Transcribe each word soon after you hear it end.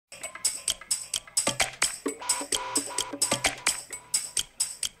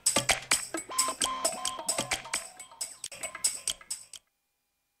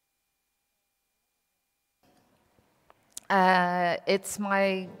It's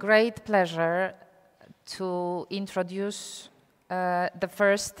my great pleasure to introduce the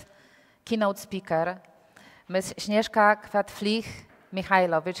first keynote speaker, Ms. Sneška Quaedvlieg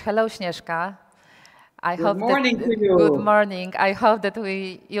Mihailović. Hello, Sneška. Good morning to you. Good morning. I hope that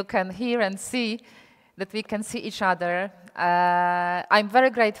you can hear and see, that we can see each other. I'm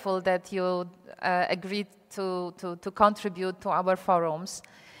very grateful that you agreed to contribute to our forums.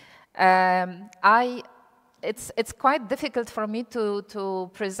 It's quite difficult for me to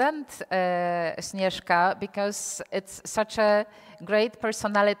present Sneška because it's such a great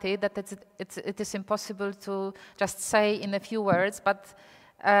personality that it is impossible to just say in a few words. But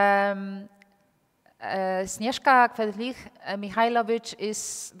Sneška Quaedvlieg Mihailović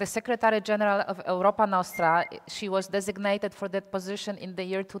is the Secretary General of Europa Nostra. She was designated for that position in the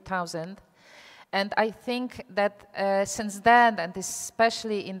year 2000. And I think that since then, and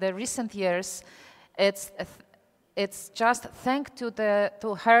especially in the recent years, it's just thanks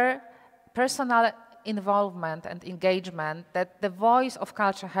to her personal involvement and engagement that the voice of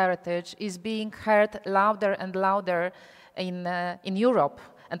cultural heritage is being heard louder and louder in Europe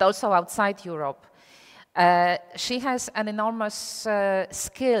and also outside Europe. She has an enormous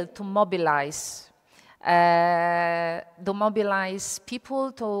skill to mobilize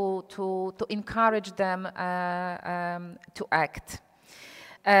people, to encourage them to act.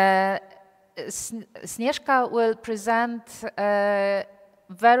 Sneška will present a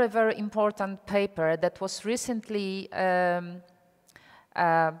very, very important paper that was recently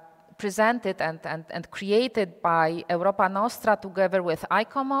presented and created by Europa Nostra together with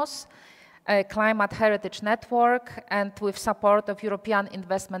ICOMOS, a Climate Heritage Network, and with support of European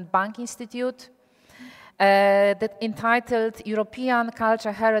Investment Bank Institute, that entitled European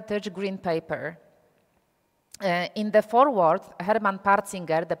Cultural Heritage Green Paper. In the foreword, Herman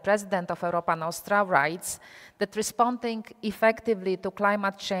Parzinger, the president of Europa Nostra, writes that responding effectively to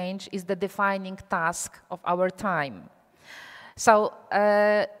climate change is the defining task of our time. So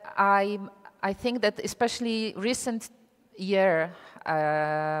I think that especially recent year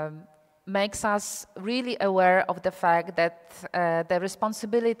makes us really aware of the fact that the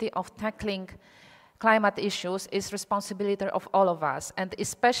responsibility of tackling climate issues is responsibility of all of us, and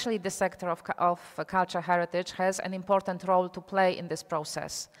especially the sector of cultural heritage has an important role to play in this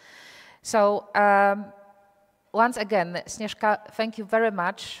process. So once again, Sneška, thank you very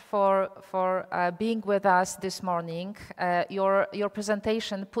much for being with us this morning. Your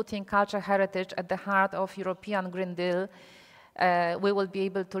presentation, putting cultural heritage at the heart of European Green Deal, we will be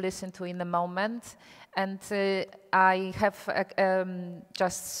able to listen to in a moment. And I have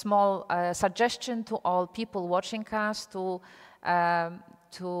just small suggestion to all people watching us to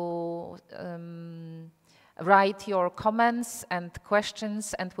write your comments and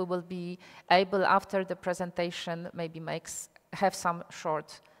questions, and we will be able, after the presentation, maybe have some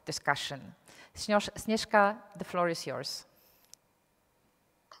short discussion. Sneška, the floor is yours.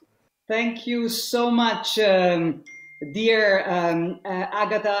 Thank you so much. Dear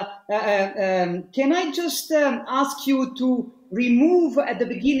Agata, can I just ask you to remove at the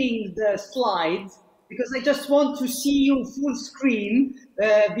beginning the slides, because I just want to see you full screen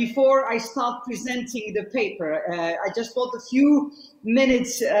before I start presenting the paper. I just want a few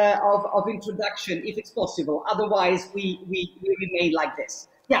minutes of introduction, if it's possible. Otherwise, we remain like this.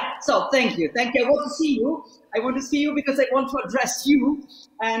 Yeah, so thank you. Thank you. I want to see you. I want to see you because I want to address you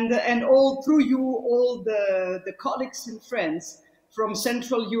and all through you, all the colleagues and friends from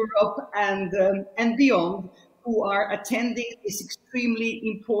Central Europe and beyond who are attending this extremely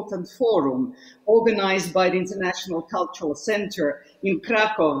important forum organized by the International Cultural Center in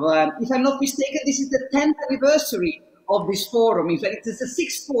Krakow. If I'm not mistaken, this is the 10th anniversary of this forum. In fact, it's the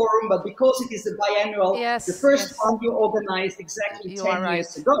 6th forum, but because it is a biannual, the first one you organized exactly 10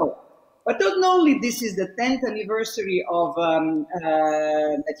 years ago. But not only this is the 10th anniversary of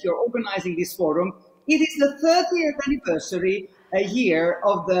that you're organizing this forum, it is the 30th anniversary year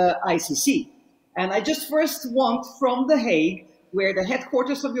of the ICC. And I just first want, from The Hague, where the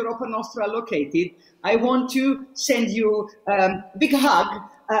headquarters of Europa Nostra are located, I want to send you a big hug,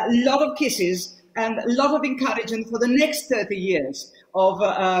 a lot of kisses, and a lot of encouragement for the next 30 years of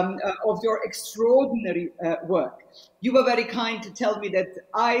your extraordinary work. You were very kind to tell me that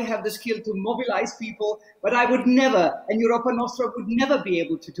I have the skill to mobilize people, but I would never, and Europa Nostra would never be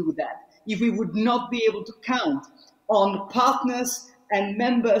able to do that if we would not be able to count on partners and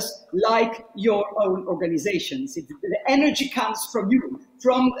members like your own organizations. The energy comes from you,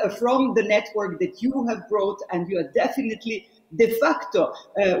 from the network that you have brought, and you are definitely de facto,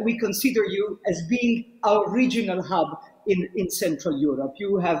 we consider you as being our regional hub in Central Europe.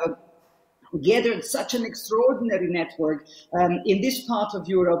 You have gathered such an extraordinary network in this part of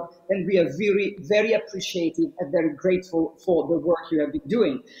Europe, and we are very, very appreciative and very grateful for the work you have been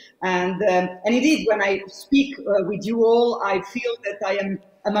doing. And indeed, when I speak with you all, I feel that I am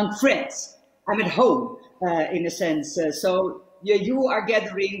among friends. I'm at home, in a sense. So you are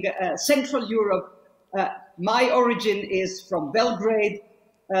gathering Central Europe. My origin is from Belgrade,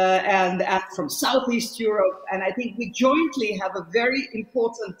 and from Southeast Europe, and I think we jointly have a very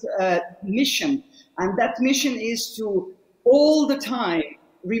important mission, and that mission is to all the time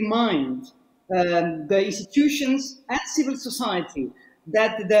remind the institutions and civil society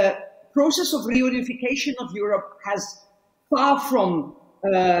that the process of reunification of Europe has far from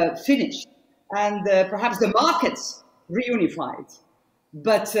finished, and perhaps the markets reunified,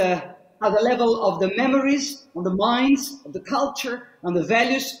 but at the level of the memories, on the minds, of the culture, on the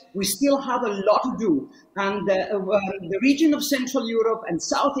values, we still have a lot to do. And the region of Central Europe and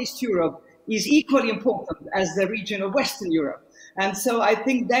Southeast Europe is equally important as the region of Western Europe. And so I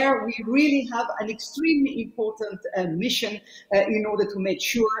think there we really have an extremely important mission in order to make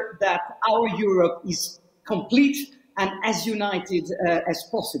sure that our Europe is complete and as united as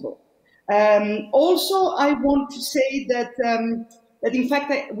possible. Also, I want to say that that in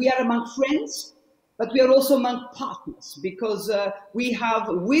fact we are among friends, but we are also among partners, because we have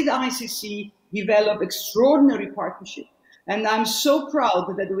with ICC developed extraordinary partnership. And I'm so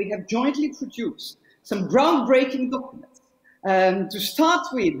proud that we have jointly produced some groundbreaking documents. To start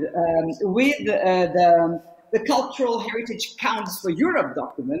with the Cultural Heritage Counts for Europe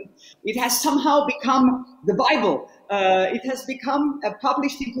document, it has somehow become the Bible. It has become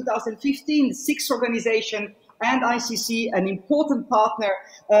published in 2015, 6 organizations, and ICC, an important partner.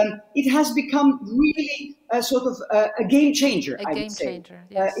 It has become really a sort of a game changer, I would say.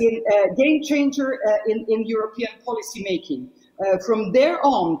 Yes. A game changer in European policy making. From there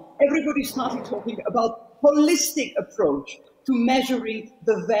on, everybody started talking about holistic approach to measuring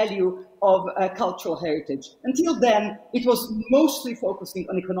the value of cultural heritage. Until then, it was mostly focusing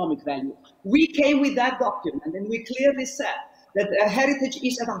on economic value. We came with that document, and we clearly said that heritage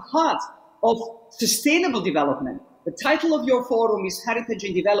is at the heart of sustainable development. The title of your forum is Heritage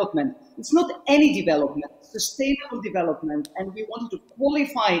and Development. It's not any development, sustainable development, and we wanted to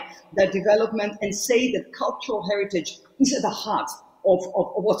qualify that development and say that cultural heritage is at the heart of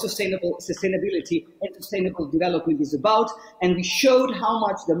what sustainability and sustainable development is about. And we showed how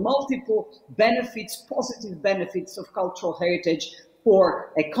much the multiple benefits, positive benefits of cultural heritage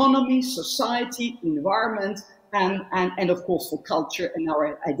for economy, society, environment, and of course for culture and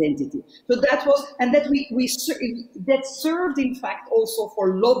our identity. So that was, and that that served in fact also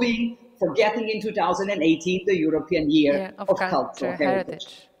for lobbying for getting in 2018 the European Year of Cultural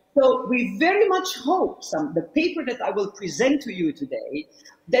Heritage. So we very much hope the paper that I will present to you today,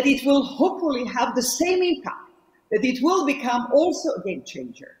 that it will hopefully have the same impact, that it will become also a game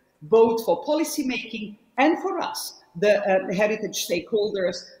changer, both for policy making and for us, the heritage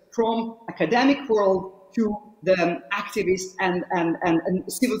stakeholders, from academic world to the activists and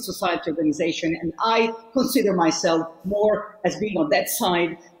civil society organization. And I consider myself more as being on that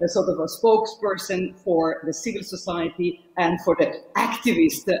side, a sort of a spokesperson for the civil society and for the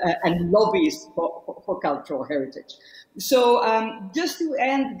activists and lobbyists for cultural heritage. So just to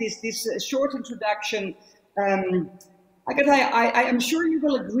end this short introduction, Agatha, I am sure you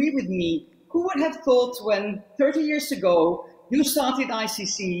will agree with me. Who would have thought when 30 years ago you started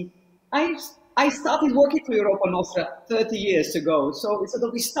ICC? I started working for Europa Nostra 30 years ago. So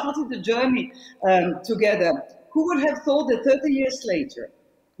we started the journey together. Who would have thought that 30 years later,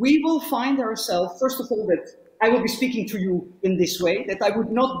 we will find ourselves, first of all, that I will be speaking to you in this way, that I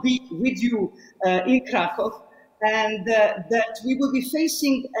would not be with you in Krakow, and that we will be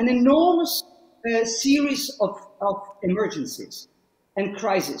facing an enormous series of emergencies and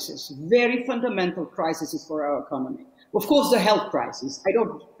crises, very fundamental crises for our economy. Of course, the health crisis. I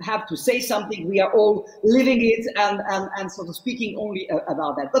don't have to say something. We are all living it and sort of speaking only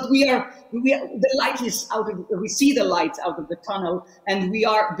about that. But the light is out of, we see the light out of the tunnel, and we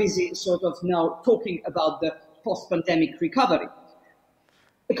are busy sort of now talking about the post-pandemic recovery.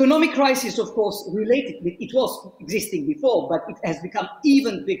 Economic crisis, of course, related. It was existing before, but it has become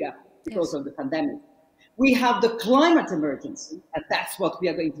even bigger because of the pandemic. We have the climate emergency, and that's what we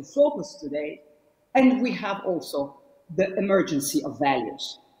are going to focus today. And we have also the emergency of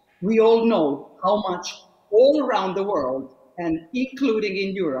values. We all know how much all around the world, and including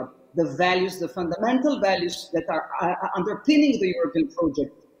in Europe, the values, the fundamental values that are underpinning the European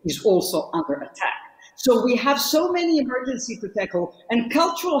project is also under attack. So we have so many emergencies to tackle, and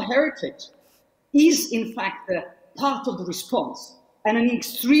cultural heritage is in fact part of the response. and an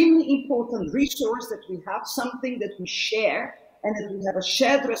extremely important resource that we have, something that we share and that we have a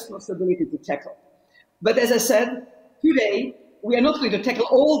shared responsibility to tackle. But as I said, today, we are not going to tackle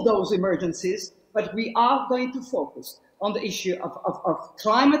all those emergencies, but we are going to focus on the issue of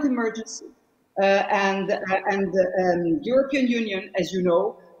climate emergency. European Union, as you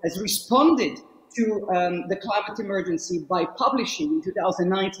know, has responded to the climate emergency by publishing in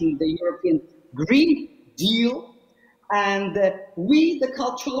 2019 the European Green Deal. And we, the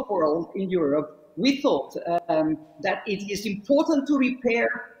cultural world in Europe, we thought that it is important to repair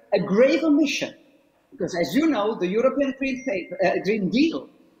a grave omission. Because as you know, the European Green Deal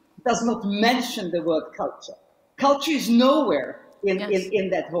does not mention the word culture. Culture is nowhere in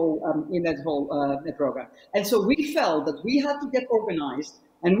that whole program. And so we felt that we had to get organized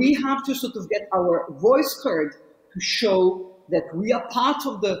and we have to sort of get our voice heard to show that we are part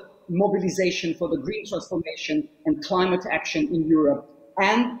of the mobilization for the green transformation and climate action in Europe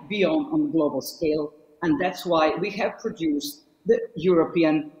and beyond on a global scale. And that's why we have produced the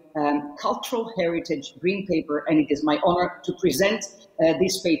European Cultural Heritage Green Paper, and it is my honor to present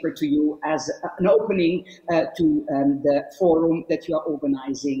this paper to you as an opening to the forum that you are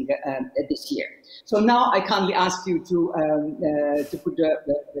organizing this year. So now I kindly ask you to put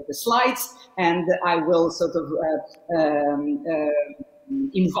the slides, and I will sort of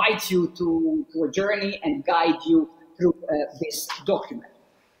invite you to a journey and guide you through this document.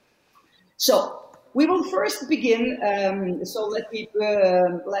 So we will first begin, so let me,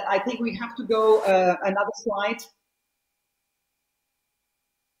 I think we have to go another slide.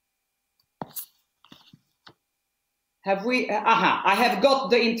 Have we, I have got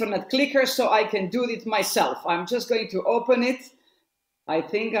the internet clicker, so I can do it myself. I'm just going to open it. I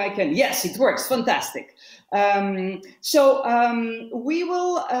think I can, yes, it works, fantastic. I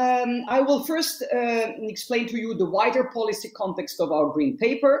will first explain to you the wider policy context of our Green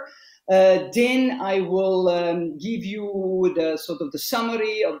Paper. Then I will give you the sort of the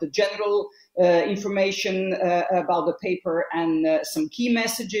summary of the general information about the paper and some key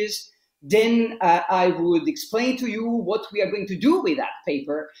messages. Then I would explain to you what we are going to do with that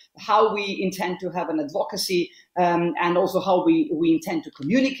paper, how we intend to have an advocacy, and also how we intend to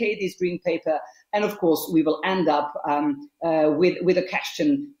communicate this green paper. And of course, we will end up with a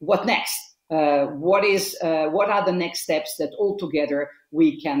question, what next? What are the next steps that all together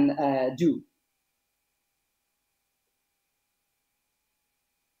we can do?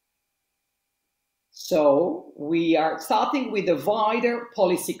 So we are starting with the wider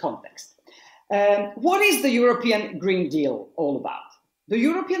policy context. What is the European Green Deal all about? The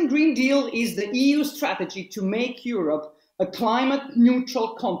European Green Deal is the EU strategy to make Europe a climate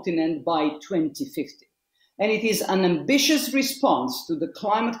neutral continent by 2050. And it is an ambitious response to the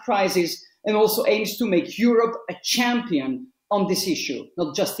climate crisis and also aims to make Europe a champion on this issue,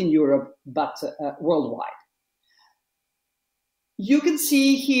 not just in Europe, but worldwide. You can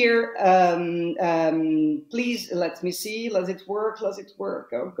see here, please, let me see, does it work?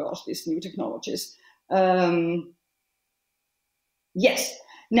 Oh gosh, these new technologies. Yes,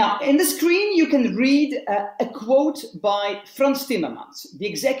 now in the screen you can read a quote by Frans Timmermans, the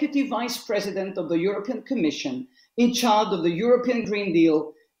Executive Vice President of the European Commission in charge of the European Green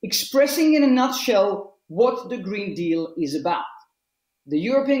Deal, expressing in a nutshell what the Green Deal is about. The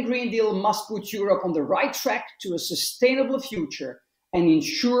European Green Deal must put Europe on the right track to a sustainable future and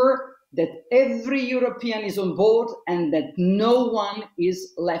ensure that every European is on board and that no one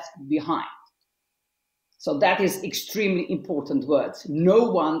is left behind. So that is extremely important words. No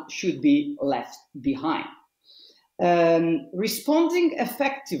one should be left behind. Responding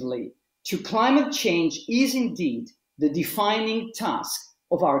effectively to climate change is indeed the defining task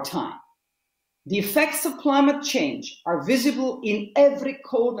of our time. The effects of climate change are visible in every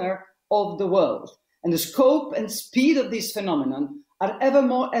corner of the world, and the scope and speed of this phenomenon are ever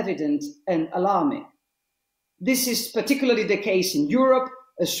more evident and alarming. This is particularly the case in Europe,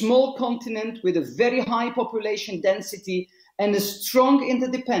 a small continent with a very high population density and a strong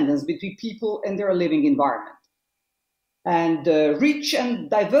interdependence between people and their living environment. And the rich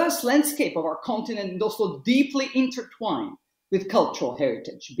and diverse landscape of our continent is also deeply intertwined with cultural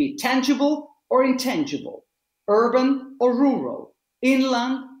heritage, be it tangible or intangible, urban or rural,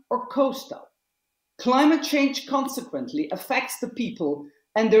 inland or coastal. Climate change consequently affects the people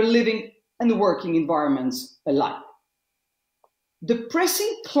and their living and working environments alike. The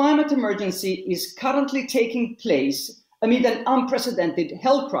pressing climate emergency is currently taking place amid an unprecedented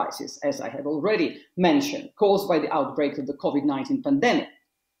health crisis, as I have already mentioned, caused by the outbreak of the COVID-19 pandemic.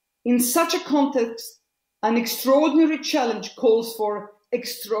 In such a context, an extraordinary challenge calls for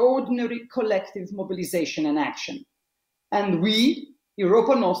extraordinary collective mobilization and action. And we,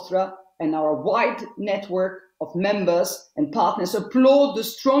 Europa Nostra and our wide network of members and partners applaud the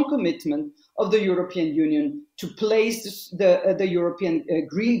strong commitment of the European Union to place the European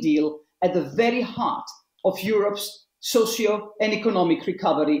Green Deal at the very heart of Europe's socio and economic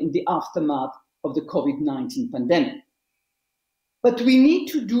recovery in the aftermath of the COVID-19 pandemic. But we need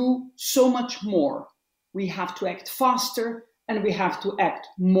to do so much more. We have to act faster and we have to act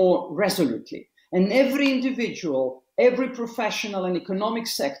more resolutely. And every individual, every professional and economic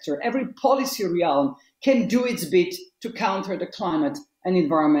sector, every policy realm can do its bit to counter the climate and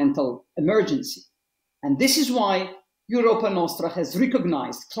environmental emergency. And this is why Europa Nostra has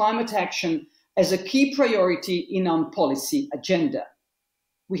recognized climate action as a key priority in our policy agenda.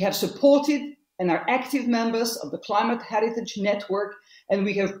 We have supported and are active members of the Climate Heritage Network, and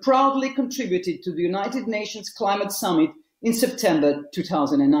we have proudly contributed to the United Nations Climate Summit in September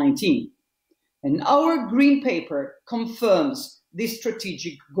 2019. And our Green Paper confirms this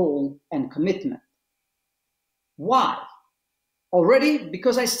strategic goal and commitment. Why? Already,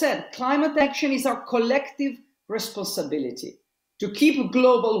 because I said climate action is our collective responsibility to keep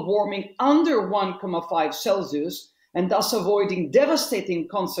global warming under 1.5 Celsius and thus avoiding devastating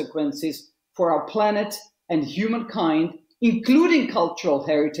consequences for our planet and humankind, including cultural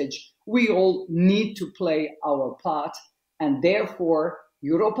heritage. We all need to play our part, and therefore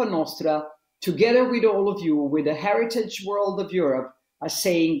Europa Nostra, together with all of you, with the heritage world of Europe, are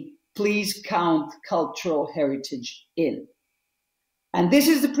saying, please count cultural heritage in. And this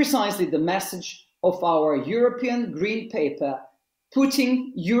is precisely the message of our European Green Paper,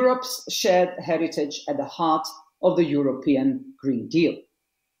 putting Europe's shared heritage at the heart of the European Green Deal.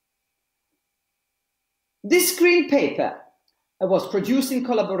 This Green Paper was produced in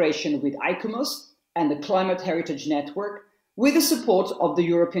collaboration with ICOMOS and the Climate Heritage Network, with the support of the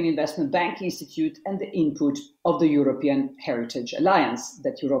European Investment Bank Institute and the input of the European Heritage Alliance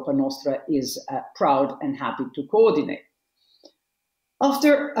that Europa Nostra is proud and happy to coordinate.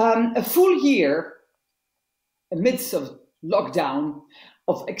 After a full year, amidst of lockdown,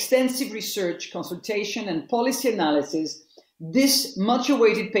 of extensive research, consultation and policy analysis, this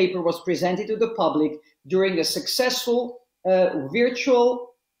much-awaited paper was presented to the public during a successful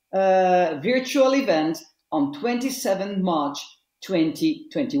virtual event on 27 March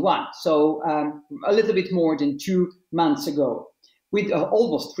 2021, so a little bit more than 2 months ago, with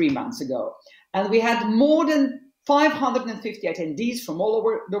almost 3 months ago. And we had more than 550 attendees from all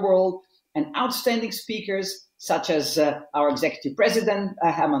over the world and outstanding speakers such as our executive president,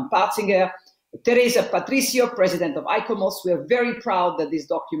 Hermann Patzinger, Teresa Patricio, president of ICOMOS. We are very proud that this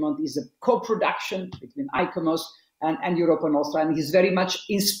document is a co-production between ICOMOS and Europa Nostra, and he's very much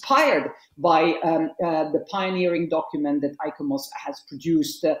inspired by the pioneering document that ICOMOS has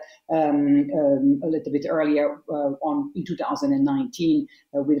produced a little bit earlier in 2019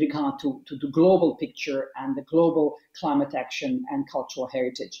 with regard to the global picture and the global climate action and cultural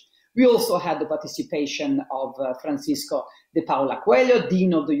heritage. We also had the participation of Francisco de Paula Coelho,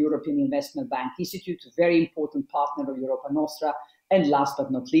 Dean of the European Investment Bank Institute, a very important partner of Europa Nostra, and last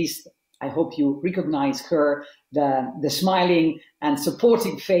but not least, I hope you recognize her, the smiling and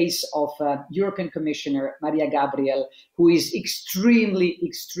supporting face of European Commissioner Maria Gabriel, who is extremely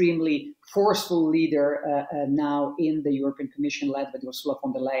forceful leader now in the European Commission led by Ursula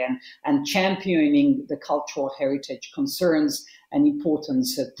von der Leyen, and championing the cultural heritage concerns and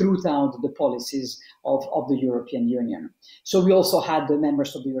importance throughout the policies of the European Union. So we also had the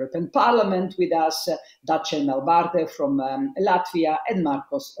members of the European Parliament with us, Dacia Melbarde from Latvia and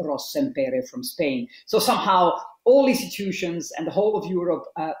Marcos Rossempere from Spain. So somehow all institutions and the whole of Europe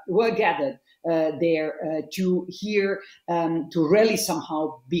were gathered there to hear, to rally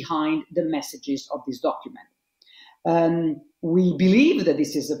somehow behind the messages of this document. We believe that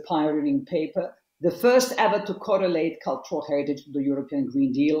this is a pioneering paper, the first ever to correlate cultural heritage to the European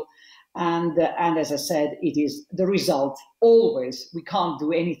Green Deal. And as I said, it is the result always. We can't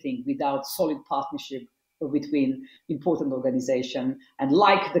do anything without solid partnership between important organizations. And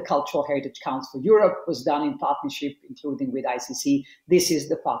like the Cultural Heritage Council for Europe was done in partnership, including with ICC, this is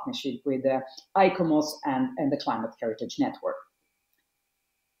the partnership with ICOMOS and the Climate Heritage Network.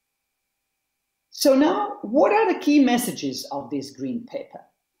 So now, what are the key messages of this Green Paper?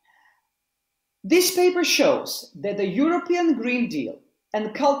 This paper shows that the European Green Deal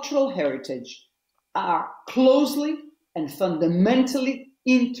and cultural heritage are closely and fundamentally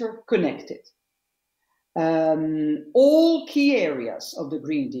interconnected. All key areas of the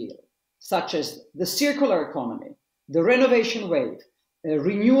Green Deal, such as the circular economy, the renovation wave,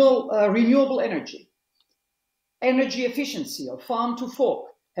 renewable energy, energy efficiency or farm to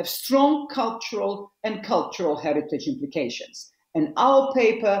fork, have strong cultural and cultural heritage implications. And our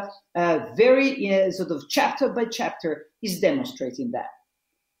paper, very sort of chapter by chapter, is demonstrating that.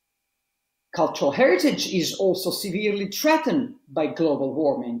 Cultural heritage is also severely threatened by global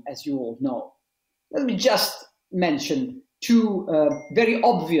warming, as you all know. Let me just mention two very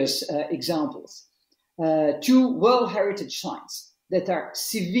obvious examples. Two World Heritage sites that are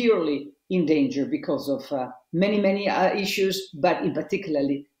severely in danger because of many issues, but in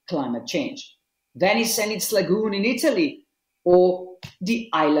particularly climate change. Venice and its lagoon in Italy, or the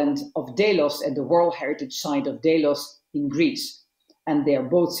island of Delos and the World Heritage Site of Delos in Greece. And they are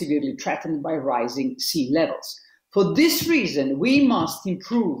both severely threatened by rising sea levels. For this reason, we must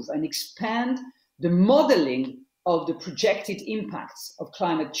improve and expand the modeling of the projected impacts of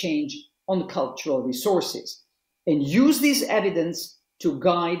climate change on cultural resources and use this evidence to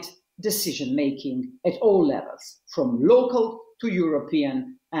guide decision-making at all levels, from local to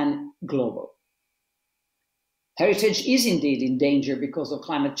European and global. Heritage is indeed in danger because of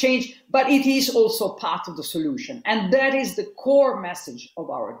climate change, but it is also part of the solution. And that is the core message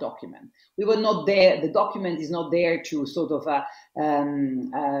of our document. We were not there, the document is not there to sort of, how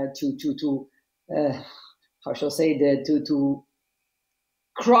shall I say, to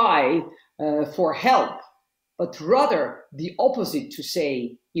cry for help, but rather the opposite, to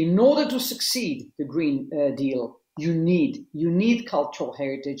say, in order to succeed the Green Deal, you need cultural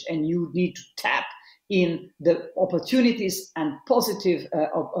heritage, and you need to tap in the opportunities and positive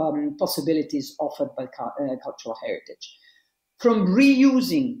possibilities offered by cultural heritage. From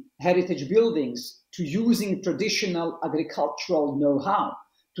reusing heritage buildings to using traditional agricultural know-how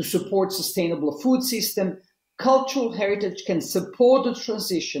to support sustainable food system, cultural heritage can support the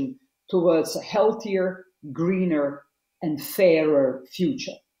transition towards a healthier, greener, and fairer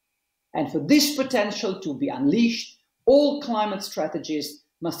future. And for this potential to be unleashed, all climate strategies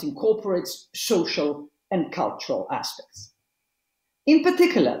must incorporate social and cultural aspects. In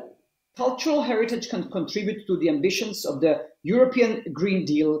particular, cultural heritage can contribute to the ambitions of the European Green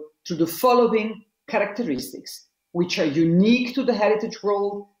Deal through the following characteristics, which are unique to the heritage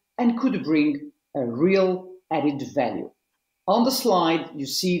world and could bring a real added value. On the slide, you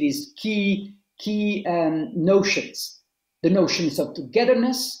see these key notions. The notions of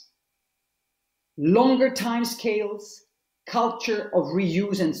togetherness, longer time scales, culture of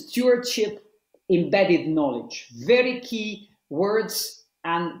reuse and stewardship, embedded knowledge. Very key words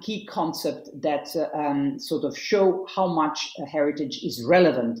and key concepts that sort of show how much heritage is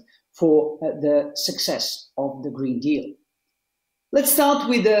relevant for the success of the Green Deal. Let's start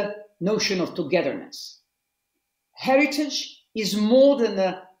with the notion of togetherness. Heritage is more than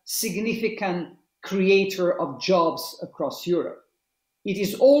a significant creator of jobs across Europe. It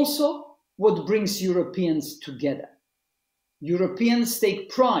is also what brings Europeans together. Europeans take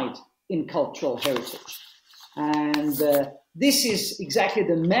pride in cultural heritage. And this is exactly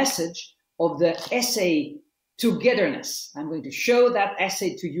the message of the essay Togetherness. I'm going to show that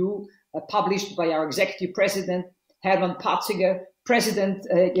essay to you, published by our executive president, Herman Patziger,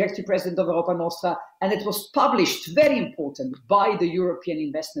 executive president of Europa Nostra, and it was published, very important, by the European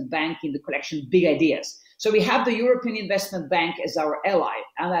Investment Bank in the collection Big Ideas. So we have the European Investment Bank as our ally,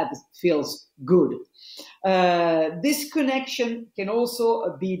 and that feels good. This connection can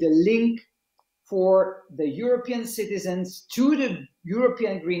also be the link for the European citizens to the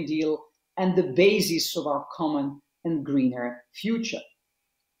European Green Deal and the basis of our common and greener future.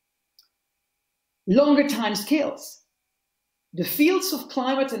 Longer time scales. The fields of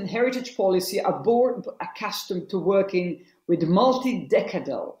climate and heritage policy are more accustomed to working with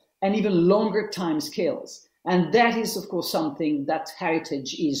multi-decadal and even longer time scales. And that is, of course, something that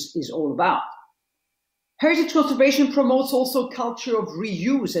heritage is all about. Heritage conservation promotes also a culture of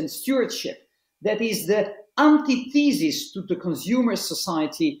reuse and stewardship that is the antithesis to the consumer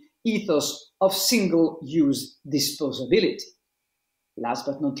society ethos of single-use disposability. Last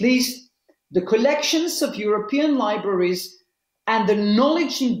but not least, the collections of European libraries and the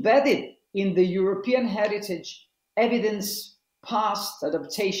knowledge embedded in the European heritage evidence past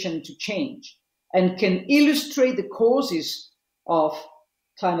adaptation to change and can illustrate the causes of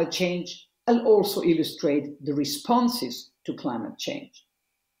climate change and also illustrate the responses to climate change.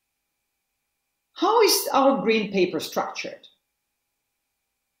 How is our green paper structured?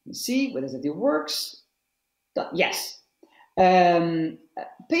 You see whether it works? Yes.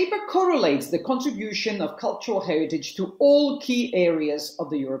 Paper correlates the contribution of cultural heritage to all key areas of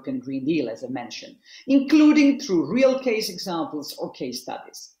the European Green Deal, as I mentioned, including through real case examples or case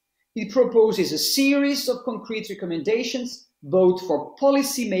studies. It proposes a series of concrete recommendations, both for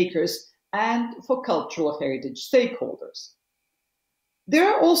policymakers and for cultural heritage stakeholders. There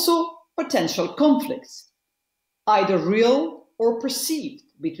are also potential conflicts, either real or perceived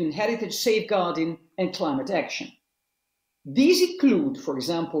between heritage safeguarding and climate action. These include, for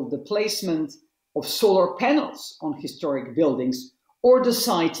example, the placement of solar panels on historic buildings or the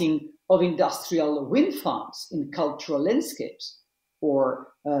siting of industrial wind farms in cultural landscapes or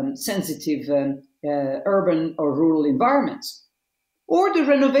sensitive urban or rural environments, or the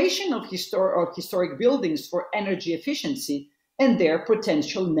renovation of historic buildings for energy efficiency and their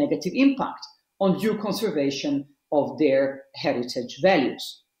potential negative impact on due conservation of their heritage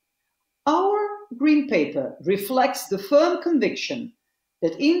values. Our Green Paper reflects the firm conviction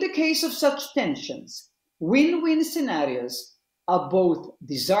that in the case of such tensions, win-win scenarios are both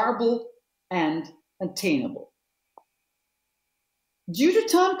desirable and attainable. Due to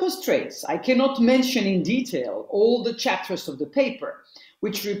time constraints, I cannot mention in detail all the chapters of the paper,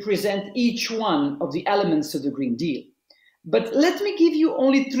 which represent each one of the elements of the Green Deal. But let me give you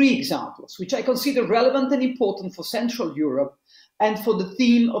only 3 examples, which I consider relevant and important for Central Europe and for the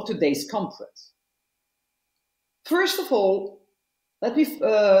theme of today's conference. First of all,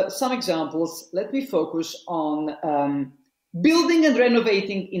 some examples. Let me focus on building and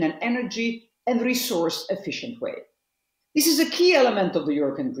renovating in an energy and resource efficient way. This is a key element of the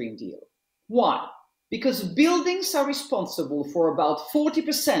European Green Deal. Why? Because buildings are responsible for about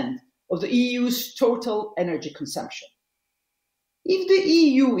 40% of the EU's total energy consumption. If the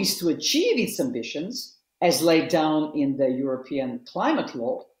EU is to achieve its ambitions, as laid down in the European Climate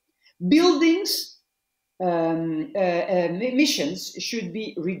Law, buildings emissions should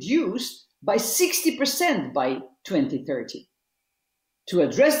be reduced by 60% by 2030. To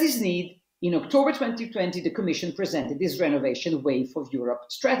address this need, in October 2020, the Commission presented this Renovation Wave of Europe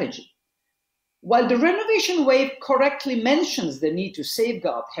strategy. While the Renovation Wave correctly mentions the need to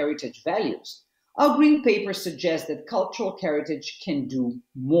safeguard heritage values, our Green Paper suggests that cultural heritage can do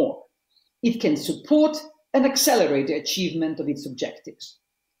more. It can support and accelerate the achievement of its objectives.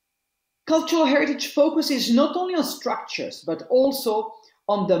 Cultural heritage focuses not only on structures, but also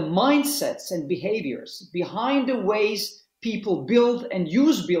on the mindsets and behaviors behind the ways people build and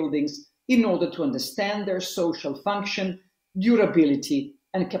use buildings in order to understand their social function, durability,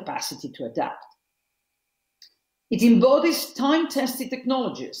 and capacity to adapt. It embodies time-tested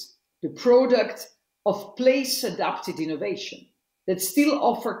technologies, the product of place-adapted innovation that still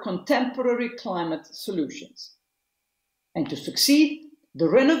offer contemporary climate solutions. And to succeed, the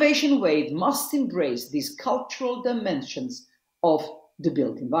renovation wave must embrace these cultural dimensions of the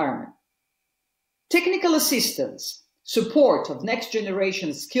built environment. Technical assistance, support of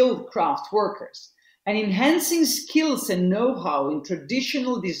next-generation skilled craft workers, and enhancing skills and know-how in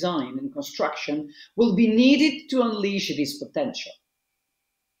traditional design and construction will be needed to unleash this potential.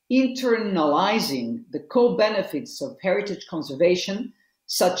 Internalizing the co-benefits of heritage conservation,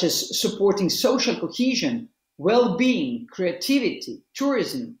 such as supporting social cohesion, well-being, creativity,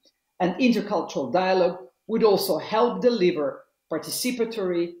 tourism, and intercultural dialogue, would also help deliver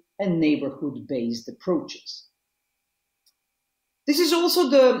participatory and neighborhood-based approaches. This is also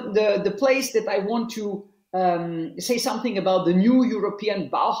the place that I want to say something about the new European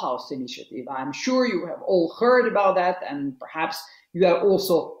Bauhaus initiative. I'm sure you have all heard about that, and perhaps you are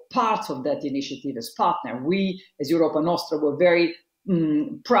also part of that initiative as partner. We, as Europa Nostra, were very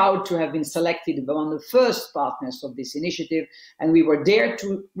proud to have been selected as one of the first partners of this initiative, and we were there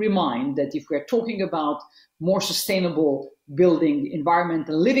to remind that if we're talking about more sustainable building environment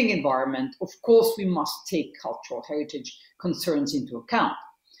and living environment, of course we must take cultural heritage concerns into account.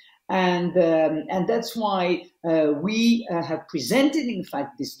 And that's why we have presented, in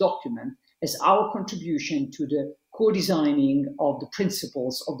fact, this document as our contribution to the co-designing of the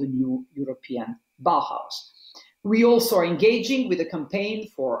principles of the new European Bauhaus. We also are engaging with a campaign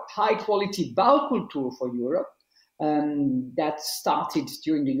for high-quality Baukultur for Europe that started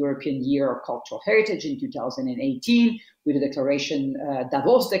during the European Year of Cultural Heritage in 2018 with the declaration,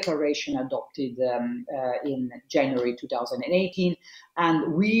 Davos Declaration, adopted in January 2018.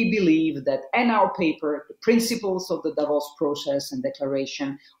 And we believe that in our paper, the principles of the Davos process and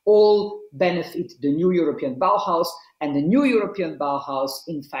declaration all benefit the new European Bauhaus, and the new European Bauhaus,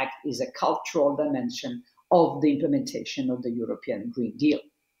 in fact, is a cultural dimension of the implementation of the European Green Deal.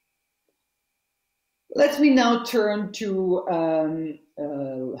 Let me now turn to,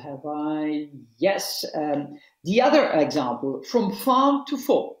 the other example, from farm to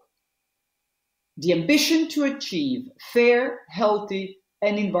fork. The ambition to achieve fair, healthy,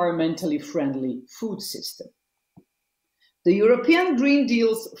 and environmentally friendly food system. The European Green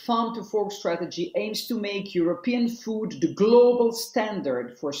Deal's farm to fork strategy aims to make European food the global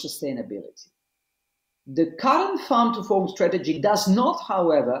standard for sustainability. The current farm to fork strategy does not,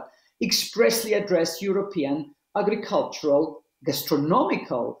 however, expressly address European agricultural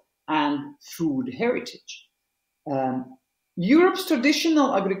gastronomical and food heritage. Europe's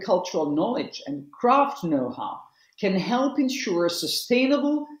traditional agricultural knowledge and craft know-how can help ensure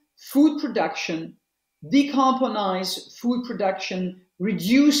sustainable food production, decarbonize food production,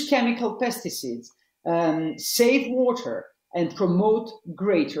 reduce chemical pesticides, save water, and promote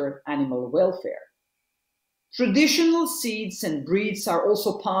greater animal welfare. Traditional seeds and breeds are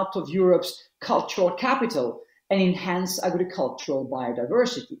also part of Europe's cultural capital and enhance agricultural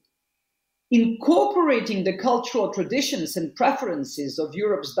biodiversity. Incorporating the cultural traditions and preferences of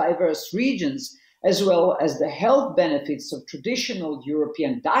Europe's diverse regions, as well as the health benefits of traditional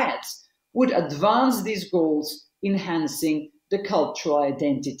European diets, would advance these goals, enhancing the cultural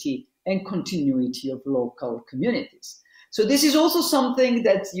identity and continuity of local communities. So this is also something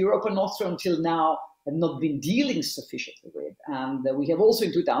that Europa Nostra until now have not been dealing sufficiently with. And we have also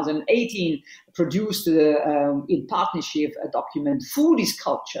in 2018 produced in partnership a document, Food is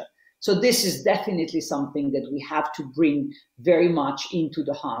Culture. So this is definitely something that we have to bring very much into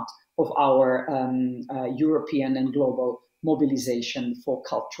the heart of our European and global mobilization for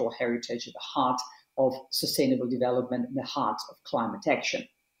cultural heritage at the heart of sustainable development, at the heart of climate action.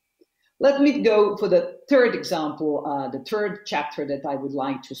 Let me go for the third example, the third chapter that I would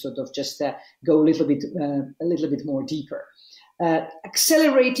like to sort of just go a little bit more deeper.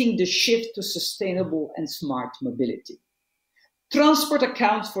 Accelerating the shift to sustainable and smart mobility. Transport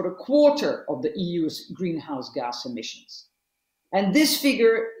accounts for a quarter of the EU's greenhouse gas emissions. And this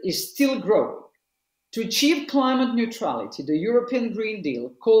figure is still growing. To achieve climate neutrality, the European Green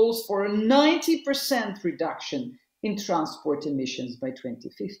Deal calls for a 90% reduction in transport emissions by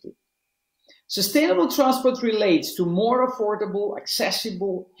 2050. Sustainable transport relates to more affordable,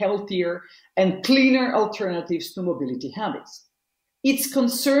 accessible, healthier, and cleaner alternatives to mobility habits. It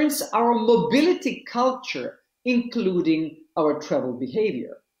concerns our mobility culture, including our travel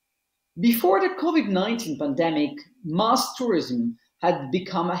behavior. Before the COVID-19 pandemic, mass tourism had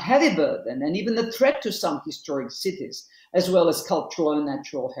become a heavy burden and even a threat to some historic cities, as well as cultural and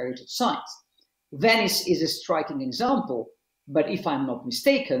natural heritage sites. Venice is a striking example, but if I'm not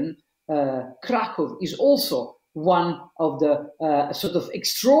mistaken, Krakow is also one of the sort of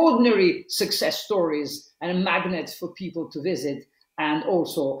extraordinary success stories and a magnet for people to visit, and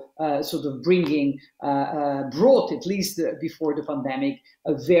also sort of brought, at least before the pandemic,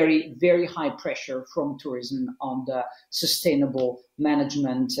 a very, very high pressure from tourism on the sustainable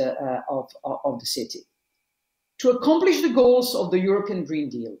management of the city. To accomplish the goals of the European Green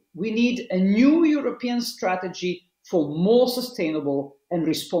Deal, we need a new European strategy for more sustainable and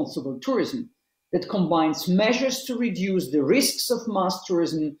responsible tourism that combines measures to reduce the risks of mass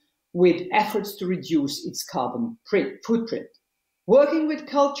tourism with efforts to reduce its carbon footprint. Working with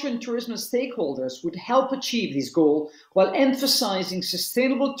culture and tourism stakeholders would help achieve this goal while emphasizing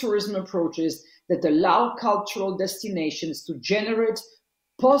sustainable tourism approaches that allow cultural destinations to generate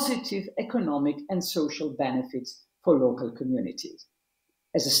positive economic and social benefits for local communities.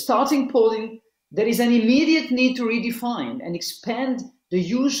 As a starting point, there is an immediate need to redefine and expand the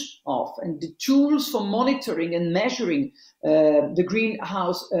use of and the tools for monitoring and measuring the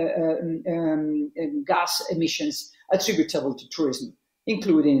greenhouse gas emissions attributable to tourism,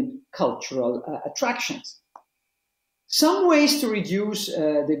 including cultural attractions. Some ways to reduce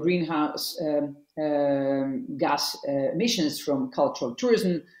the greenhouse gas emissions from cultural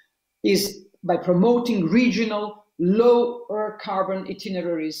tourism is by promoting regional, lower carbon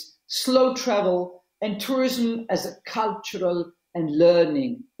itineraries, slow travel, and tourism as a cultural and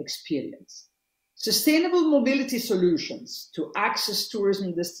learning experience. Sustainable mobility solutions to access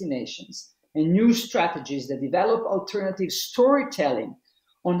tourism destinations and new strategies that develop alternative storytelling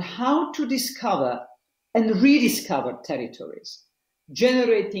on how to discover and rediscover territories,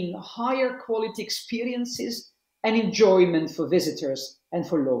 generating higher quality experiences and enjoyment for visitors and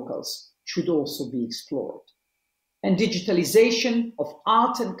for locals should also be explored. And digitalization of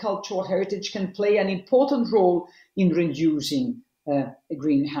art and cultural heritage can play an important role in reducing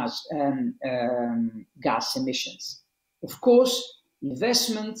greenhouse gas emissions. Of course,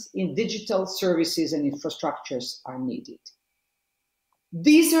 investment in digital services and infrastructures are needed.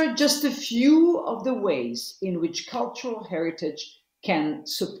 These are just a few of the ways in which cultural heritage can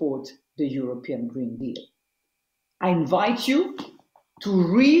support the European Green Deal. I invite you to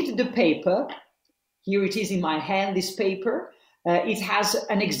read the paper. Here it is in my hand, this paper. It has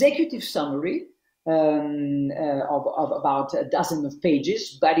an executive summary of about a dozen of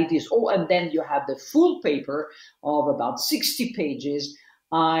pages, but it is all, and then you have the full paper of about 60 pages.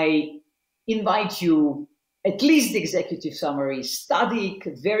 I invite you, at least the executive summary, study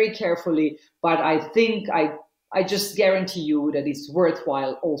it very carefully, but I think I I just guarantee you that it's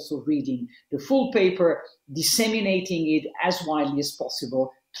worthwhile also reading the full paper, disseminating it as widely as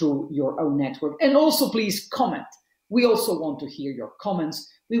possible through your own network. And also please comment. We also want to hear your comments.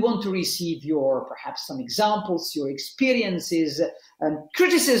 We want to receive your, perhaps some examples, your experiences.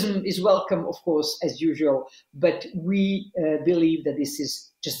 Criticism is welcome, of course, as usual, but we believe that this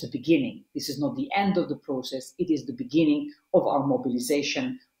is just the beginning. This is not the end of the process. It is the beginning of our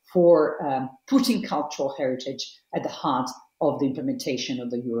mobilization for putting cultural heritage at the heart of the implementation of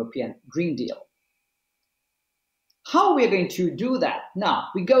the European Green Deal. How are we going to do that? Now,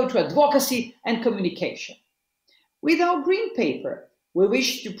 we go to advocacy and communication. With our Green Paper, we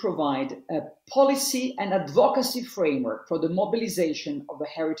wish to provide a policy and advocacy framework for the mobilization of the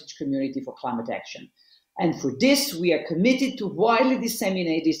heritage community for climate action. And for this, we are committed to widely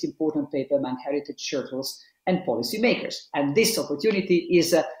disseminate this important paper among heritage circles and policymakers. And this opportunity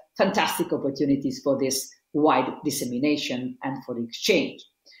is a fantastic opportunity for this wide dissemination and for the exchange.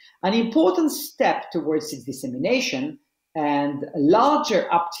 An important step towards its dissemination and a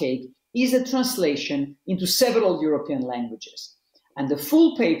larger uptake is a translation into several European languages. And the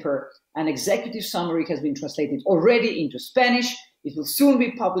full paper and executive summary has been translated already into Spanish. It will soon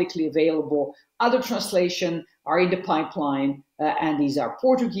be publicly available. Other translations are in the pipeline, and these are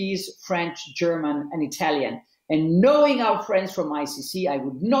Portuguese, French, German, and Italian. And knowing our friends from ICC, I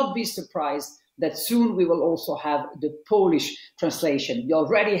would not be surprised that soon we will also have the Polish translation. We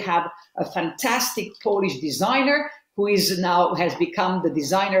already have a fantastic Polish designer who is now has become the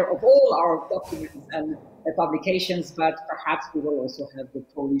designer of all our documents and publications, but perhaps we will also have the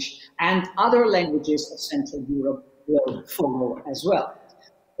Polish and other languages of Central Europe will follow as well.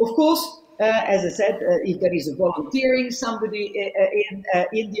 Of course, as I said, if there is a volunteering, somebody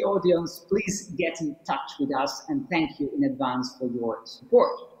in the audience, please get in touch with us, and thank you in advance for your support.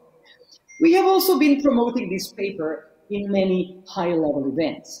 We have also been promoting this paper in many high-level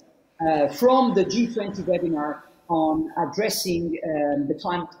events, from the G20 webinar on addressing the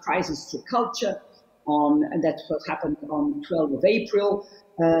climate crisis through culture, and that happened on 12th of April.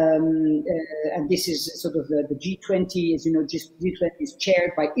 And this is sort of the G20, as you know, G20 is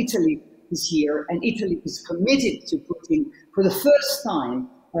chaired by Italy this year, and Italy is committed to putting, for the first time,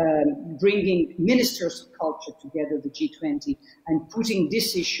 bringing ministers of culture together, the G20, and putting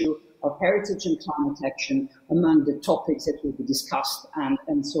this issue of heritage and climate action among the topics that will be discussed,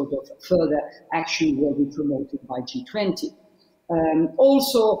 and sort of further action will be promoted by G20.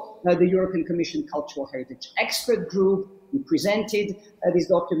 Also, the European Commission Cultural Heritage Expert Group, we presented this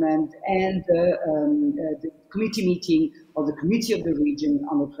document, and the committee meeting of the Committee of the Region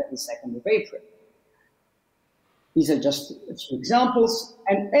on the 22nd of April. These are just a few examples.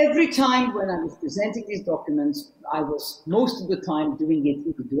 And every time when I was presenting these documents, I was most of the time doing it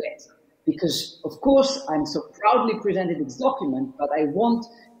in a duet. Because, of course, I'm so proudly presented this document, but I want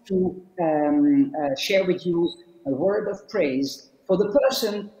to share with you a word of praise for the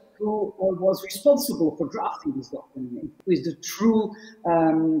person who was responsible for drafting this document, who is the true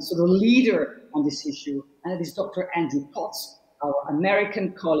sort of leader on this issue, and it is Dr. Andrew Potts, our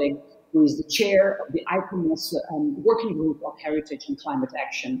American colleague, who is the chair of the ICOMOS Working Group on Heritage and Climate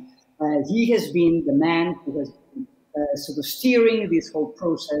Action. He has been the man who has been sort of steering this whole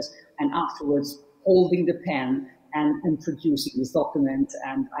process and afterwards holding the pen and producing this document.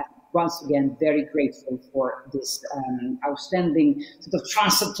 And I'm once again very grateful for this outstanding sort of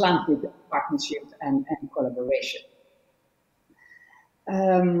transatlantic partnership and collaboration.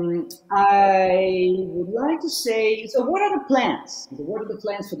 I would like to say, so what are the plans? What are the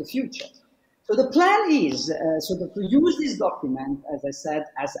plans for the future? So the plan is sort of to use this document, as I said,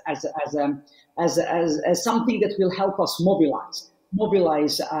 as something that will help us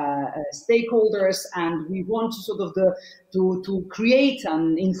mobilize stakeholders, and we want to sort of to create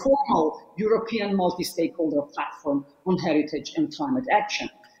an informal European multi-stakeholder platform on heritage and climate action.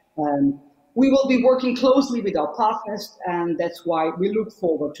 We will be working closely with our partners, and that's why we look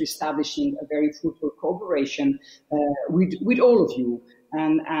forward to establishing a very fruitful cooperation with all of you,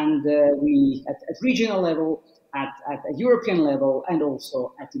 and we at regional level, at a European level, and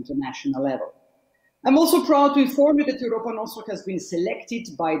also at international level. I'm also proud to inform you that Europa Nostra has been selected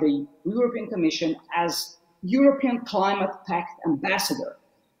by the European Commission as European Climate Pact Ambassador,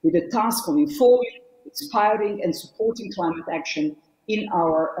 with the task of informing, inspiring, and supporting climate action in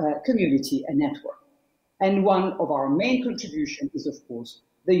our community and network. And one of our main contributions is, of course,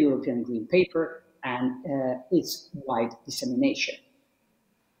 the European Green Paper and its wide dissemination.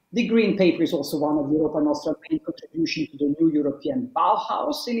 The Green Paper is also one of Europa Nostra's main contributions to the new European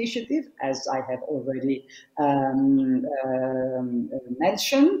Bauhaus initiative, as I have already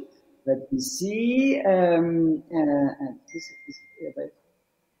mentioned. Let me see.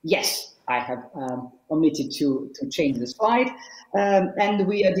 Yes, I have omitted to change the slide. And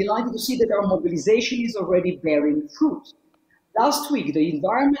we are delighted to see that our mobilization is already bearing fruit. Last week, the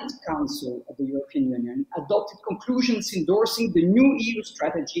Environment Council of the European Union adopted conclusions endorsing the new EU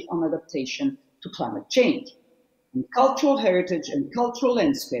strategy on adaptation to climate change. And cultural heritage and cultural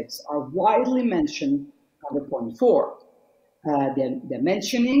landscapes are widely mentioned under point 4. They're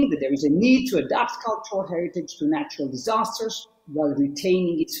mentioning that there is a need to adapt cultural heritage to natural disasters while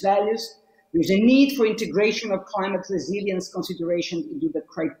retaining its values. There's a need for integration of climate resilience considerations into the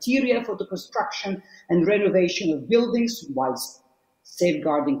criteria for the construction and renovation of buildings whilst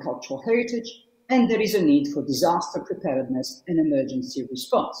safeguarding cultural heritage. And there is a need for disaster preparedness and emergency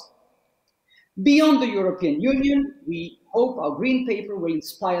response. Beyond the European Union, we hope our Green Paper will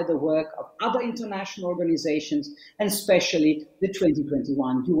inspire the work of other international organizations, and especially the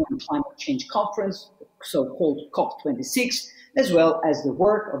 2021 UN Climate Change Conference, so-called COP26, as well as the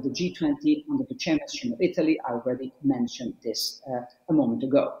work of the G20 under the chairmanship of Italy. I already mentioned this a moment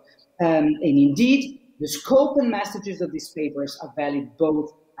ago. And indeed, the scope and messages of these papers are valid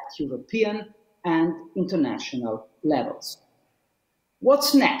both at European and international levels.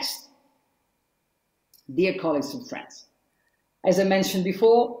 What's next? Dear colleagues and friends, as I mentioned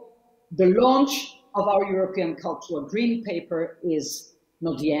before, the launch of our European Cultural Green Paper is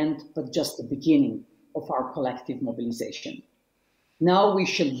not the end, but just the beginning of our collective mobilization. Now we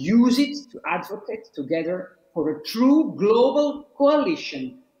shall use it to advocate together for a true global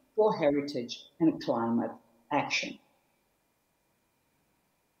coalition for heritage and climate action.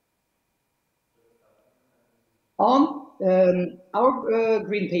 Our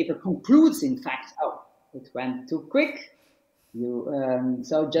Green Paper concludes, in fact, it went too quick.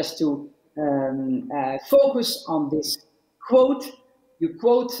 So just to focus on this quote,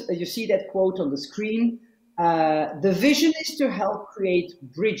 you see that quote on the screen. The vision is to help create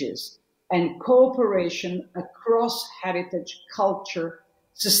bridges and cooperation across heritage, culture,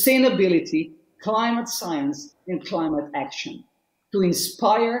 sustainability, climate science, and climate action, to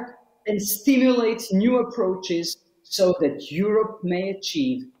inspire and stimulate new approaches so that Europe may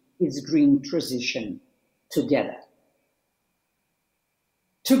achieve its green transition together.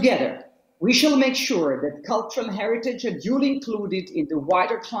 Together, we shall make sure that cultural heritage are duly included in the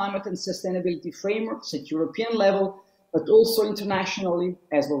wider climate and sustainability frameworks at European level, but also internationally,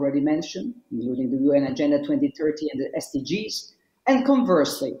 as already mentioned, including the UN Agenda 2030 and the SDGs, and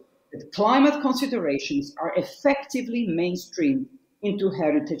conversely, that climate considerations are effectively mainstreamed into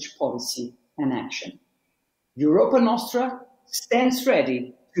heritage policy and action. Europa Nostra stands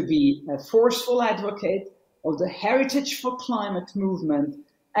ready to be a forceful advocate of the Heritage for Climate movement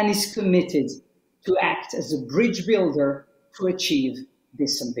and is committed to act as a bridge builder to achieve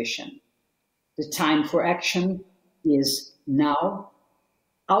this ambition. The time for action is now.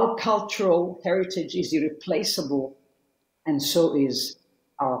 Our cultural heritage is irreplaceable, and so is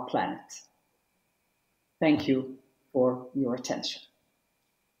our planet. Thank you for your attention.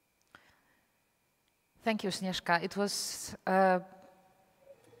 Thank you, Sneška. It was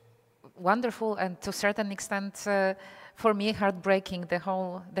wonderful and to a certain extent, for me, heartbreaking, the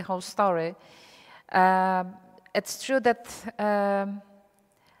whole story. It's true that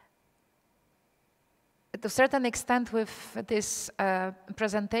to a certain extent with this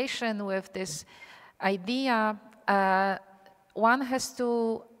presentation, with this idea, one has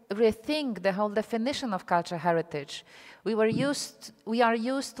to rethink the whole definition of cultural heritage. We are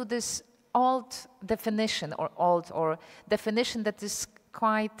used to this old definition or definition that is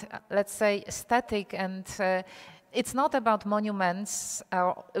quite, let's say, static, and it's not about monuments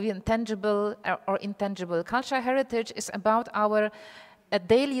or tangible or intangible. Cultural heritage is about our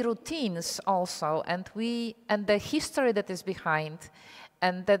daily routines also, and the history that is behind,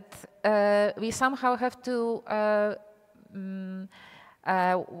 and that we somehow have to,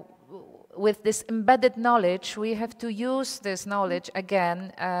 with this embedded knowledge, we have to use this knowledge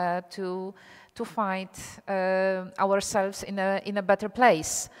again to find ourselves in a better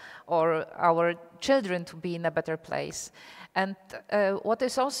place, or our children to be in a better place. And what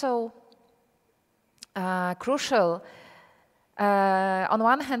is also crucial on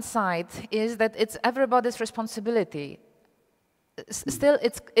one hand side is that it's everybody's responsibility. Still,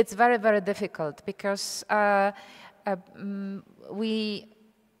 it's very, very difficult because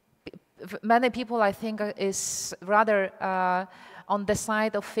many people, I think, is rather on the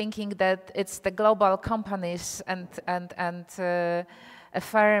side of thinking that it's the global companies and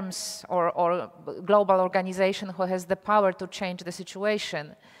firms or global organization who has the power to change the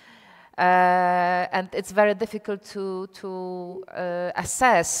situation. And it's very difficult to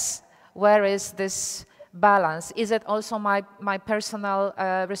assess where is this balance? Is it also my personal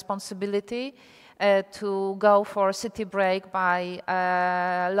responsibility to go for city break by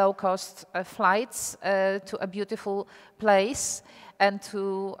low-cost flights to a beautiful place and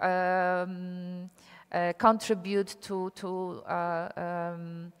to contribute to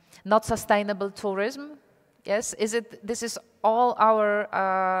not sustainable tourism? Yes, this is all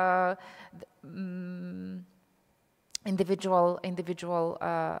our individual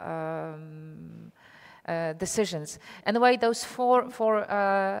decisions. Anyway, those four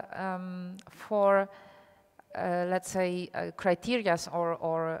let's say criteria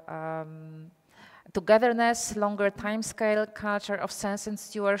or togetherness, longer time scale, culture of sense and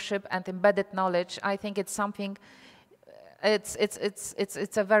stewardship, and embedded knowledge. I think it's something. It's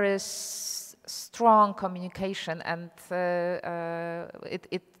a very strong communication, and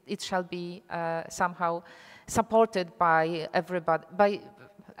it shall be somehow supported by everybody,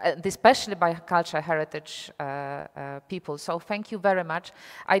 especially by cultural heritage people. So thank you very much.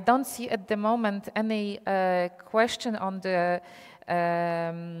 I don't see at the moment any question on the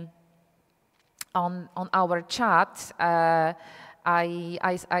on our chat.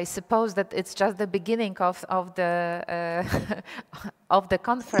 I suppose that it's just the beginning of the of the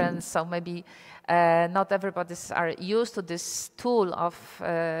conference, so maybe not everybody are used to this tool of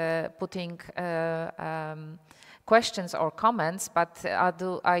putting questions or comments, but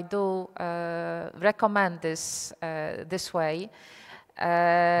I do recommend this this way.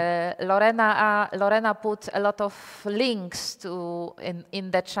 Lorena put a lot of links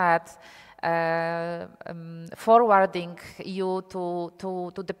in the chat, forwarding you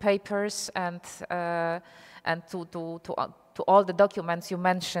to the papers and to all the documents you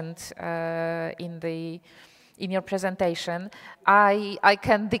mentioned in your presentation. I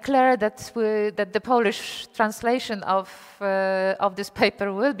can declare that that the Polish translation of this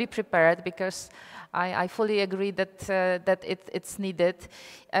paper will be prepared, because I fully agree that that it's needed.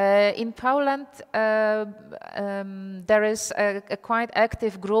 In Poland, there is a quite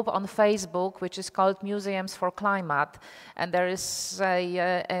active group on Facebook which is called Museums for Climate, and there is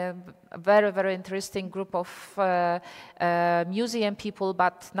a very, very interesting group of museum people,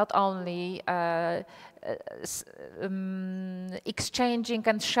 but not only exchanging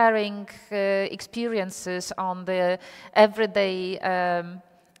and sharing experiences on the everyday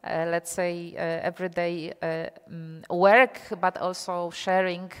let's say everyday work, but also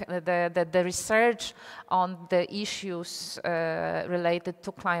sharing the research on the issues related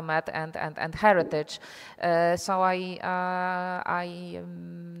to climate and heritage. So I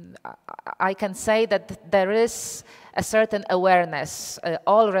can say that there is a certain awareness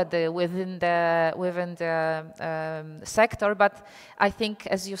already within the sector, but I think,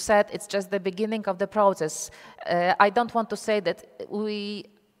 as you said, it's just the beginning of the process. I don't want to say that we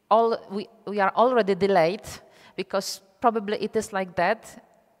are already delayed, because probably it is like that.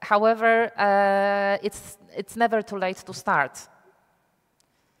 However, it's never too late to start.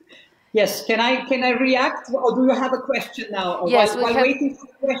 Yes, can I react, or do you have a question now? Yes, while waiting for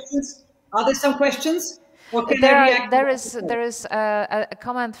questions, are there some questions? Or can I react? There is a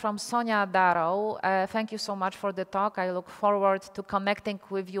comment from Sonia Darrow. Thank you so much for the talk. I look forward to connecting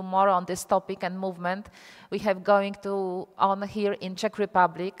with you more on this topic and movement we have going on here in Czech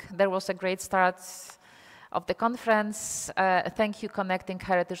Republic. There was a great start of the conference. Thank you, connecting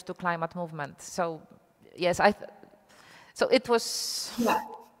heritage to climate movement. So yes, so it was.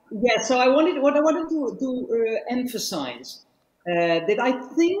 Yeah. So what I wanted to emphasize that I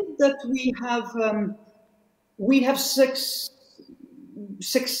think that we have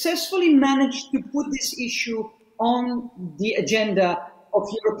successfully managed to put this issue on the agenda of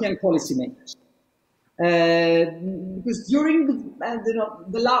European policymakers. Because during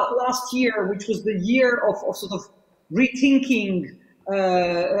the last year, which was the year of sort of rethinking,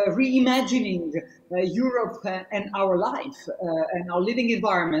 reimagining Europe and our life and our living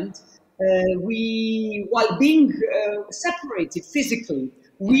environment, while being separated physically,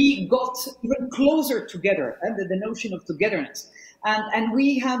 we got even closer together, and the notion of togetherness. And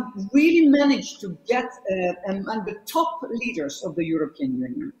we have really managed to get among the top leaders of the European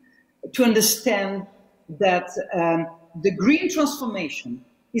Union to understand that the green transformation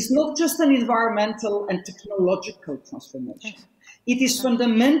is not just an environmental and technological transformation. It is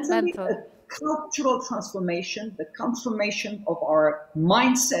fundamentally a cultural transformation, the transformation of our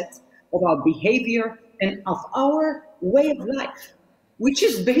mindset, of our behavior, and of our way of life, which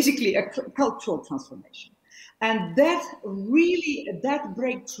is basically a cultural transformation. And that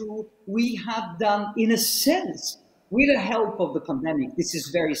breakthrough we have done, in a sense, with the help of the pandemic. This is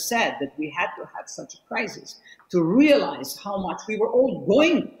very sad that we had to have such a crisis to realize how much we were all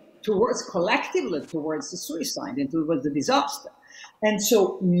going towards collectively towards the suicide and towards the disaster. And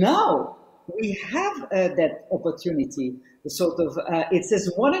so now we have that opportunity, sort of, it's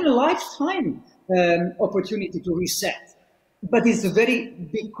this one in a lifetime opportunity to reset. But it's a very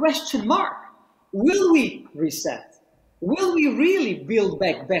big question mark. Will we reset? Will we really build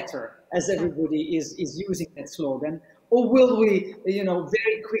back better, as everybody is using that slogan? Or will we,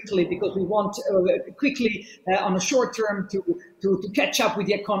 very quickly, because we want quickly on a short term to catch up with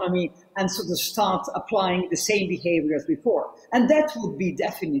the economy and sort of start applying the same behavior as before? And that would be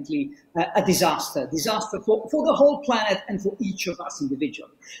definitely a disaster for the whole planet and for each of us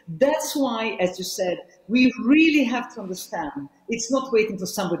individually. That's why, as you said, we really have to understand it's not waiting for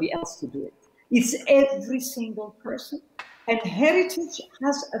somebody else to do it. It's every single person. And heritage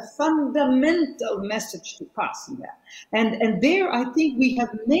has a fundamental message to pass in that. And there, I think we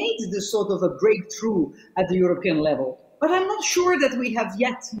have made the sort of a breakthrough at the European level. But I'm not sure that we have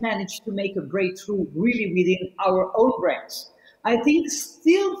yet managed to make a breakthrough really within our own ranks. I think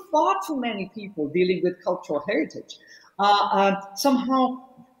still far too many people dealing with cultural heritage are somehow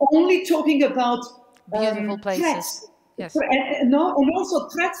only talking about beautiful places. Threats. Yes. And also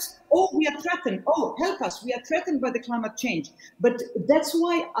threats. Oh, we are threatened. Oh, help us. We are threatened by the climate change. But that's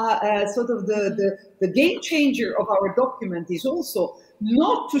why sort of the game changer of our document is also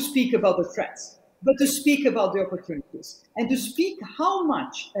not to speak about the threats, but to speak about the opportunities and to speak how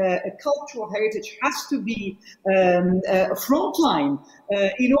much cultural heritage has to be a frontline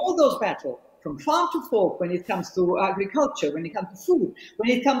in all those battles. From farm to fork, when it comes to agriculture, when it comes to food, when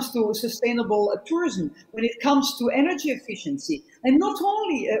it comes to sustainable tourism, when it comes to energy efficiency. And not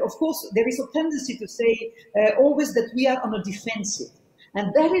only, of course, there is a tendency to say always that we are on a defensive.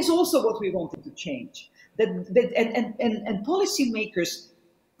 And that is also what we wanted to change. And policymakers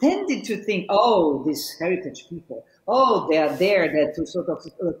tended to think, oh, these heritage people, oh, they are there to sort of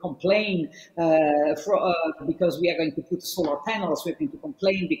complain because we are going to put solar panels, we're going to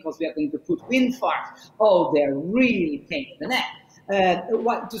complain because we are going to put wind farms. Oh, they're really pain in the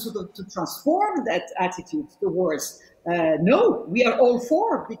neck. To transform that attitude towards, no, we are all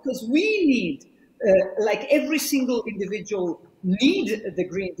for, because we need, like every single individual, need the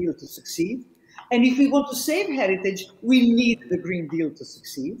Green Deal to succeed. And if we want to save heritage, we need the Green Deal to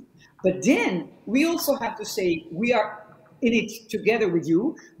succeed. But then we also have to say we are in it together with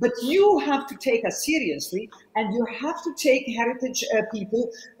you, but you have to take us seriously, and you have to take heritage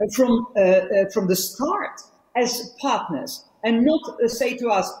people from the start as partners, and not say to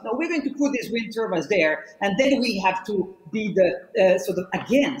us, no, we're going to put these wind turbines there, and then we have to be the sort of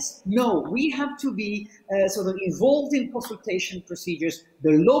against. No, we have to be sort of involved in consultation procedures.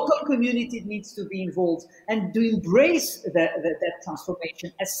 The local community needs to be involved and to embrace that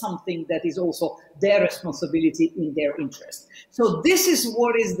transformation as something that is also their responsibility in their interest. So this is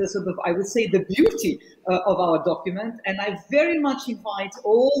what is the sort of, I would say, the beauty of our document. And I very much invite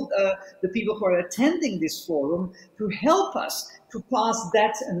all the people who are attending this forum to help us to pass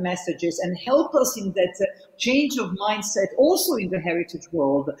that messages and help us in that change of mindset, also in the heritage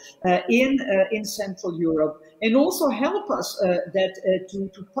world, in Central Europe, and also help us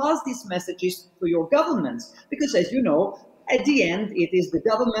to pass these messages to your governments, because as you know, at the end, it is the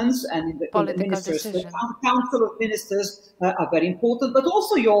governments and the ministers, the Council of Ministers are very important, but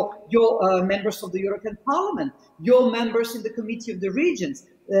also your members of the European Parliament, your members in the Committee of the Regions,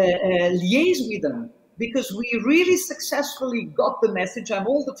 liaise with them. Because we really successfully got the message. I'm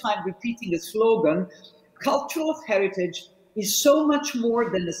all the time repeating a slogan: cultural heritage is so much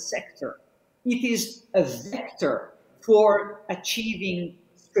more than a sector. It is a vector for achieving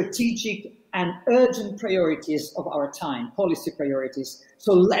strategic and urgent priorities of our time, policy priorities.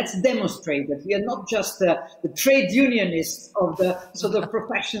 So let's demonstrate that we are not just the trade unionists of the sort of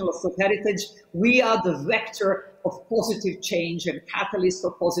professionals of heritage. We are the vector of positive change and catalyst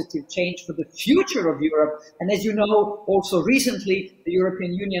of positive change for the future of Europe. And as you know, also recently, the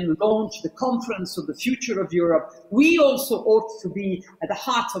European Union launched the Conference of the Future of Europe. We also ought to be at the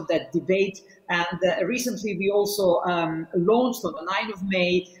heart of that debate. And recently, we also launched on the 9th of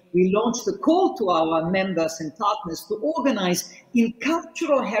May, we launched a call to our members and partners to organize in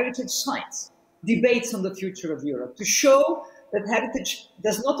cultural heritage sites debates on the future of Europe, to show that heritage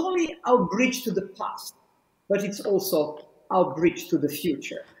does not only our bridge to the past, but it's also our bridge to the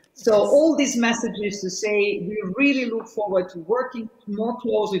future. So all these messages to say we really look forward to working more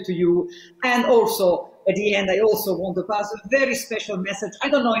closely to you. And also, at the end, I also want to pass a very special message. I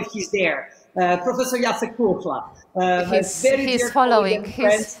don't know if he's there. Professor Jacek Kurkla. He's following.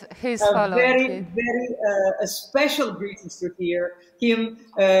 He's following. A special greetings to hear him.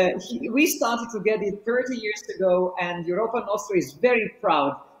 We started together 30 years ago, and Europa Nostra is very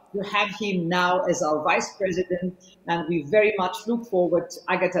proud to have him now as our vice president, and we very much look forward,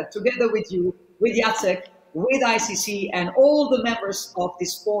 Agata, together with you, with Jacek, with ICC, and all the members of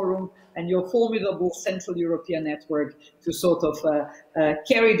this forum and your formidable Central European network to sort of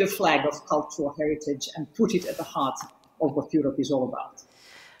carry the flag of cultural heritage and put it at the heart of what Europe is all about.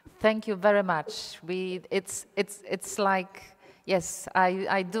 Thank you very much. It's like, yes,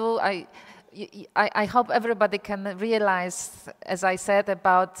 I hope everybody can realize, as I said,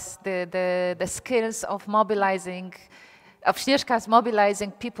 about the skills of mobilizing, of Sneška's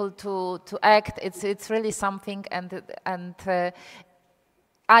mobilizing people to act. It's really something, and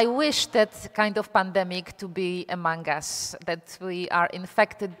I wish that kind of pandemic to be among us, that we are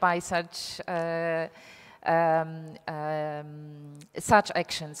infected by such such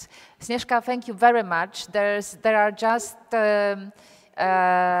actions. Sneška, thank you very much. There are just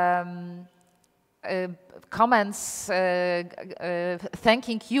comments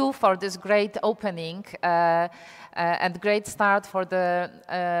thanking you for this great opening and great start for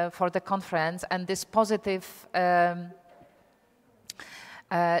the conference and this positive,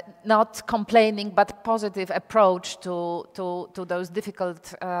 not complaining but positive approach to those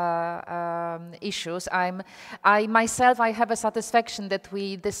difficult issues. I myself have a satisfaction that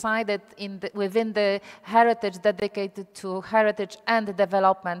we decided within the heritage dedicated to heritage and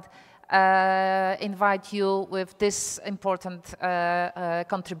development invite you with this important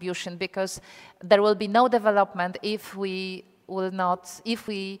contribution, because there will be no development if we will not, if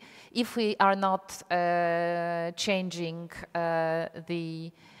we are not changing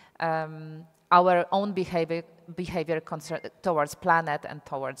our own behavior towards planet and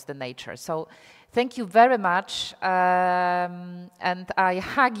towards the nature. So thank you very much, and I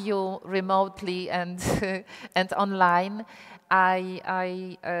hug you remotely and and online.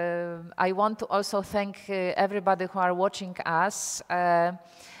 I want to also thank everybody who are watching us.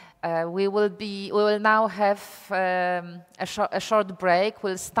 We will now have a short break.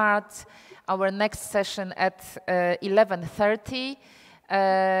 We'll start our next session at 11:30,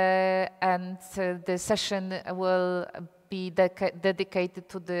 and the session will be dedicated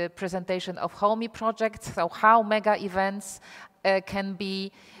to the presentation of HOMI project, so how mega events can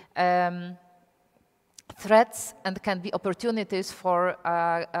be threats and can be opportunities for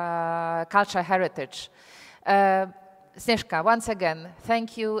cultural heritage. Sneška, once again,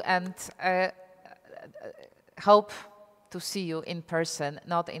 thank you, and hope to see you in person,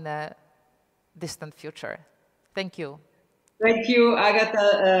 not in a distant future. Thank you. Thank you,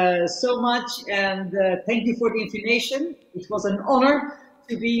 Agata, so much, and thank you for the invitation. It was an honor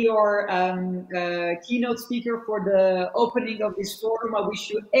to be your keynote speaker for the opening of this forum. I wish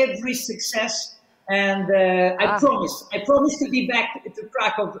you every success. And I promise to be back to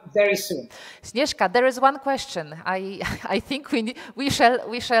Krakow very soon. Sneška, there is one question. I think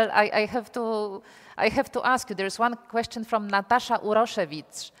I have to ask you. There is one question from Natasha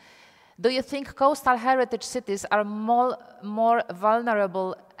Uroshevich. Do you think coastal heritage cities are more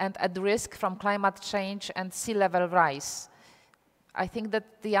vulnerable and at risk from climate change and sea level rise? I think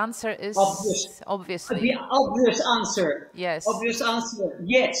that the answer is obviously. The obvious answer. Yes. Obvious answer.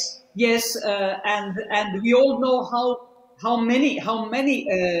 Yes. Yes. And we all know how many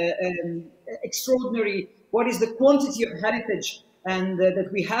extraordinary. What is the quantity of heritage and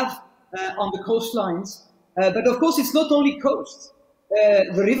that we have on the coastlines? But of course, it's not only coast.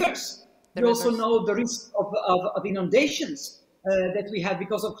 The rivers. We also know the risk of inundations that we have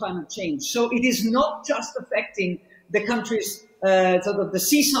because of climate change. So it is not just affecting the countries. Sort of the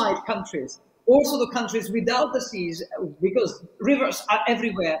seaside countries, also the countries without the seas, because rivers are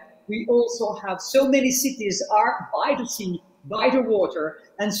everywhere. We also have so many cities are by the sea, by the water,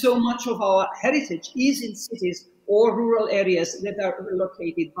 and so much of our heritage is in cities or rural areas that are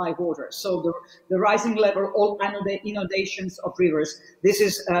located by water. So the rising level of inundations of rivers, this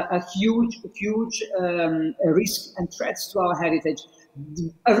is a huge risk and threats to our heritage.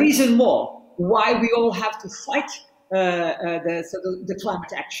 A reason more why we all have to fight the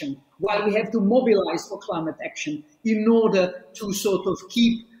climate action, while we have to mobilize for climate action in order to sort of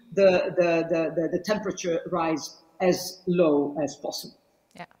keep the temperature rise as low as possible.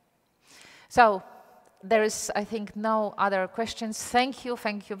 Yeah. So there is, I think, no other questions. Thank you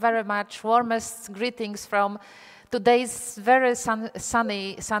very much. Warmest greetings from today's very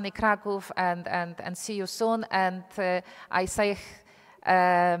sunny Kraków, and see you soon. And I say.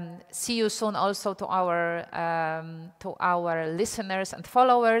 See you soon also to our listeners and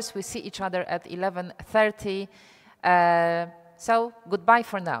followers. We see each other at 11:30. So goodbye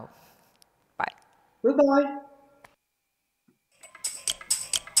for now. Bye. Goodbye.